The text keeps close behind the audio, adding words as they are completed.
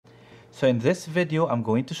So in this video, I'm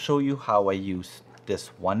going to show you how I use this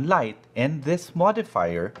one light and this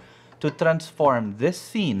modifier to transform this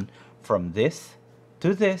scene from this,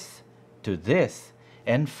 to this, to this,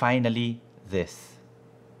 and finally this.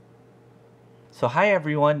 So hi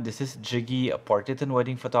everyone, this is Jiggie, a portrait and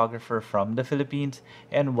wedding photographer from the Philippines,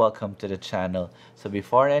 and welcome to the channel. So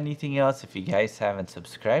before anything else, if you guys haven't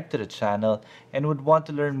subscribed to the channel and would want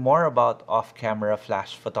to learn more about off-camera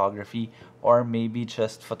flash photography or maybe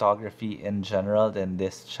just photography in general, then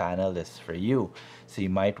this channel is for you. So you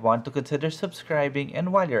might want to consider subscribing,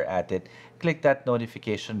 and while you're at it, click that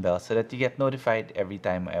notification bell so that you get notified every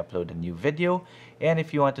time I upload a new video. And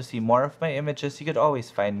if you want to see more of my images, you could always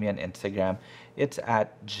find me on Instagram. It's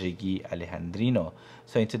at Jiggie Alejandrino.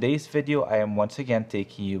 So in today's video, I am once again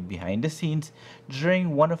taking you behind the scenes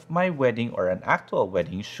during one of my wedding or an actual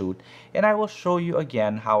wedding shoot, and I will show you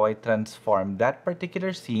again how I transformed that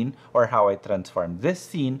particular scene, or how I transformed this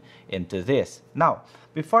scene into this. Now,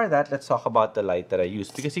 before that, let's talk about the light that I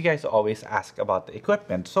use, because you guys always ask about the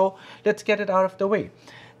equipment. So let's get it out of the way.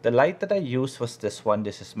 The light that I used was this one.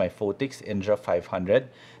 This is my Photix Indra 500.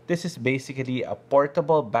 This is basically a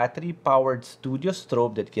portable battery-powered studio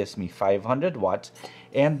strobe that gives me 500 watts.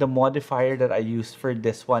 And the modifier that I used for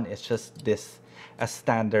this one is just this, a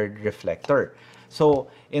standard reflector. So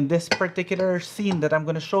in this particular scene that I'm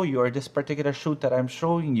going to show you, or this particular shoot that I'm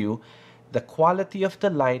showing you, the quality of the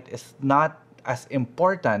light is not as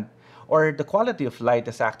important, or the quality of light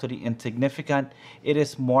is actually insignificant. It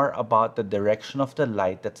is more about the direction of the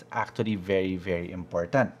light that's actually very, very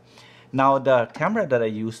important. Now, the camera that I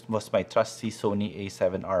used was my trusty Sony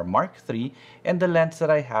a7R Mark III, and the lens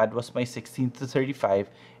that I had was my 16-35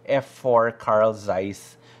 f4 Carl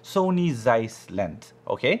Zeiss Sony Zeiss lens.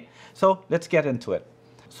 Okay, so let's get into it.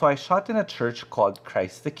 So I shot in a church called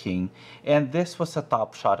Christ the King, and this was a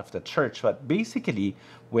top shot of the church. But basically,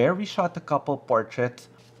 where we shot the couple portraits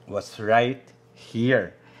was right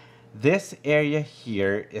here. This area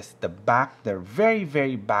here is the back, the very,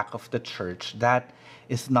 very back of the church that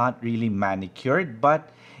is not really manicured, but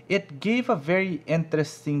it gave a very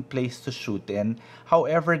interesting place to shoot in.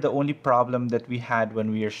 However, the only problem that we had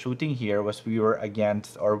when we were shooting here was we were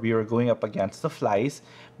going up against the flies,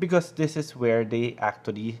 because this is where they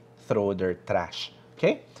actually throw their trash.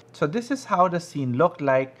 Okay, so this is how the scene looked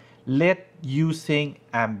like lit using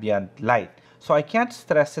ambient light. So I can't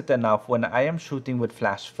stress it enough, when I am shooting with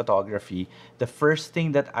flash photography, the first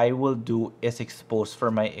thing that I will do is expose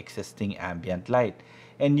for my existing ambient light.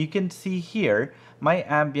 And you can see here, my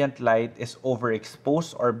ambient light is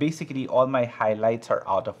overexposed, or basically all my highlights are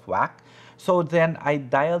out of whack. So then I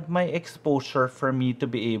dialed my exposure for me to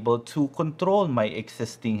be able to control my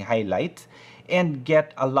existing highlights and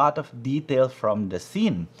get a lot of detail from the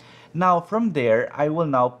scene. Now from there, I will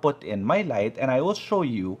now put in my light, and I will show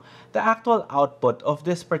you the actual output of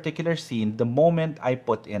this particular scene the moment I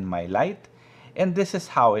put in my light. And this is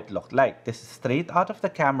how it looked like. This is straight out of the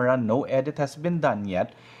camera, no edit has been done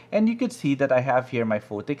yet. And you can see that I have here my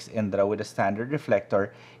Photix Indra with a standard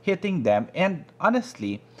reflector hitting them. And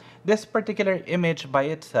honestly, this particular image by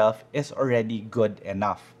itself is already good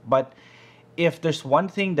enough. But if there's one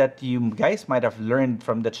thing that you guys might have learned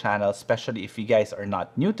from the channel, especially if you guys are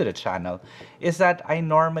not new to the channel, is that I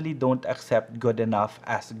normally don't accept good enough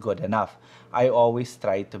as good enough. I always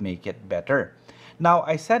try to make it better. Now,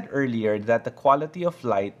 I said earlier that the quality of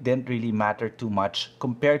light didn't really matter too much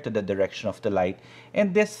compared to the direction of the light,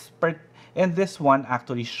 and this one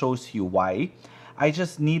actually shows you why. I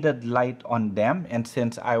just needed light on them, and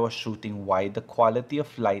since I was shooting wide, the quality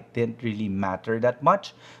of light didn't really matter that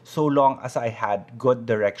much, so long as I had good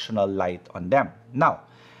directional light on them. Now,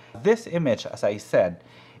 this image, as I said,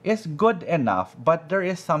 is good enough, but there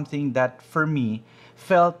is something that for me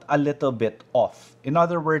felt a little bit off. In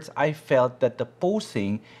other words, I felt that the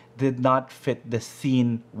posing did not fit the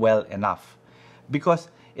scene well enough, because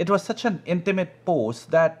it was such an intimate pose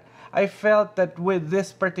that I felt that with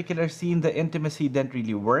this particular scene, the intimacy didn't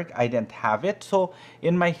really work. I didn't have it. So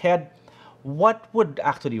in my head, what would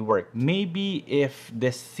actually work? Maybe if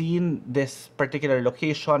this scene, this particular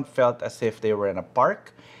location felt as if they were in a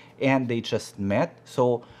park and they just met.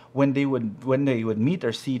 So when they would meet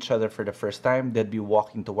or see each other for the first time, they'd be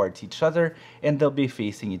walking towards each other and they'll be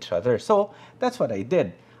facing each other. So that's what I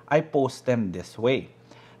did. I posed them this way.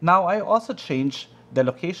 Now I also changed the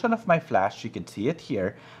location of my flash. You can see it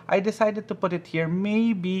here. I decided to put it here,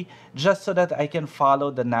 maybe just so that I can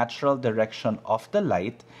follow the natural direction of the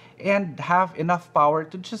light and have enough power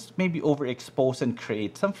to just maybe overexpose and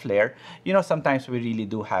create some flare. You know, sometimes we really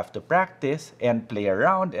do have to practice and play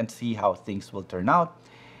around and see how things will turn out.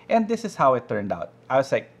 And this is how it turned out. I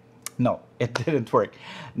was like, No, it didn't work.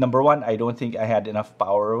 Number one, I don't think I had enough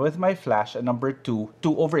power with my flash. And number two,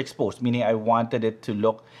 too overexposed, meaning I wanted it to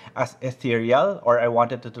look as ethereal, or I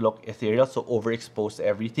wanted it to look ethereal, so overexpose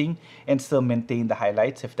everything and still maintain the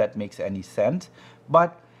highlights, if that makes any sense.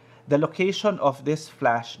 But the location of this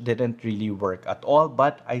flash didn't really work at all,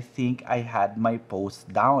 but I think I had my pose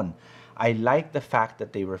down. I liked the fact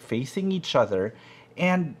that they were facing each other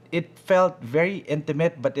and it felt very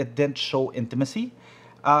intimate, but it didn't show intimacy.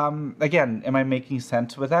 Again, am I making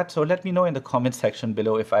sense with that? So let me know in the comment section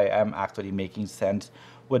below if I am actually making sense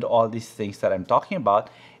with all these things that I'm talking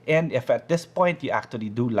about. And if at this point you actually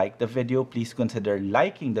do like the video, please consider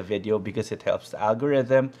liking the video because it helps the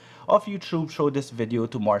algorithm of YouTube show this video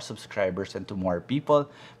to more subscribers and to more people.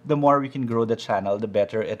 The more we can grow the channel, the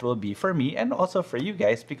better it will be for me and also for you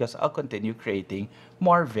guys, because I'll continue creating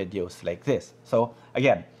more videos like this. So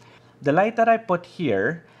again, the light that I put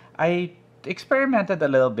here, I experimented a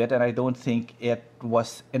little bit and I don't think it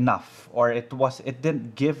was enough, or it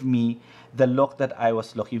didn't give me the look that I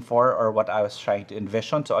was looking for or what I was trying to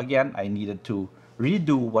envision. So again, I needed to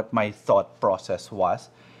redo what my thought process was,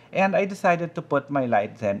 and I decided to put my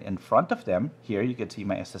light then in front of them. Here you can see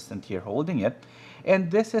my assistant here holding it, and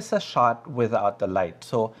this is a shot without the light.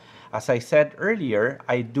 So as I said earlier,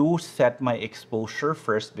 I do set my exposure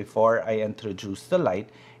first before I introduce the light,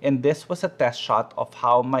 and this was a test shot of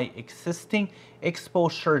how my existing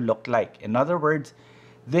exposure looked like. In other words,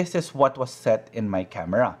 this is what was set in my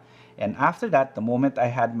camera. And after that, the moment I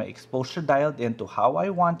had my exposure dialed into how I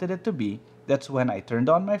wanted it to be, that's when I turned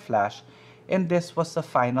on my flash, and this was the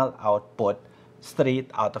final output straight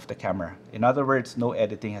out of the camera. In other words, no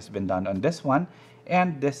editing has been done on this one,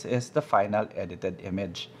 and this is the final edited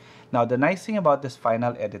image. Now, the nice thing about this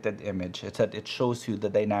final edited image is that it shows you the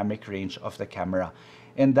dynamic range of the camera.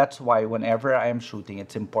 And that's why whenever I am shooting,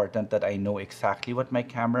 it's important that I know exactly what my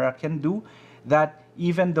camera can do. That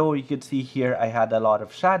even though you could see here I had a lot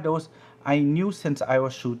of shadows, I knew since I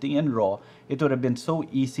was shooting in RAW, it would have been so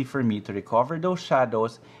easy for me to recover those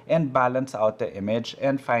shadows and balance out the image.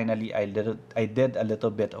 And finally, I did a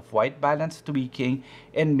little bit of white balance tweaking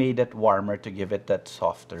and made it warmer to give it that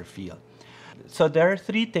softer feel. So there are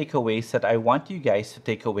 3 takeaways that I want you guys to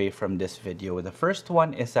take away from this video. The first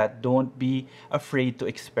one is that don't be afraid to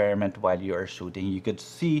experiment while you are shooting. You could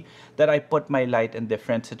see that I put my light in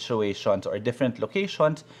different situations or different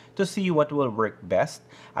locations to see what will work best.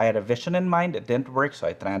 I had a vision in mind, it didn't work, so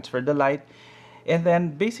I transferred the light. And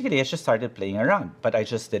then basically I just started playing around, but I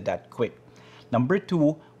just did that quick. Number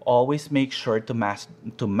 2, always make sure to match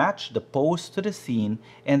the pose to the scene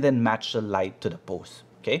and then match the light to the pose.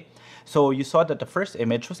 Okay, so you saw that the first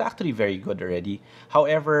image was actually very good already.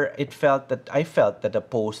 However, I felt that the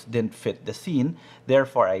pose didn't fit the scene.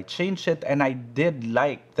 Therefore, I changed it, and I did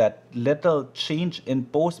like that little change in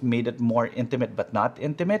pose made it more intimate but not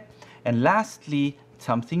intimate. And lastly,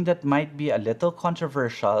 something that might be a little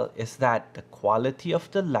controversial is that the quality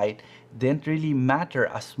of the light didn't really matter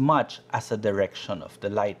as much as the direction of the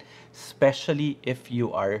light, especially if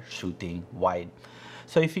you are shooting wide.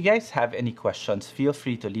 So if you guys have any questions, feel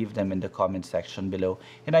free to leave them in the comment section below.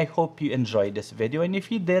 And I hope you enjoyed this video. And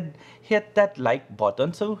if you did, hit that like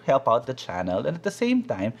button to help out the channel. And at the same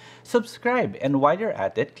time, subscribe. And while you're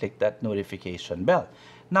at it, click that notification bell.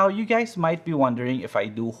 Now, you guys might be wondering if I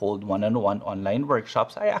do hold one-on-one online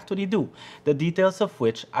workshops. I actually do, the details of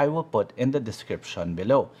which I will put in the description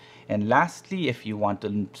below. And lastly, if you want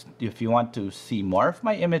to see more of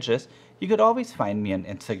my images, you could always find me on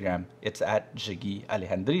Instagram. It's at Jiggie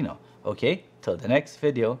Alejandrino. Okay, till the next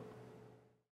video.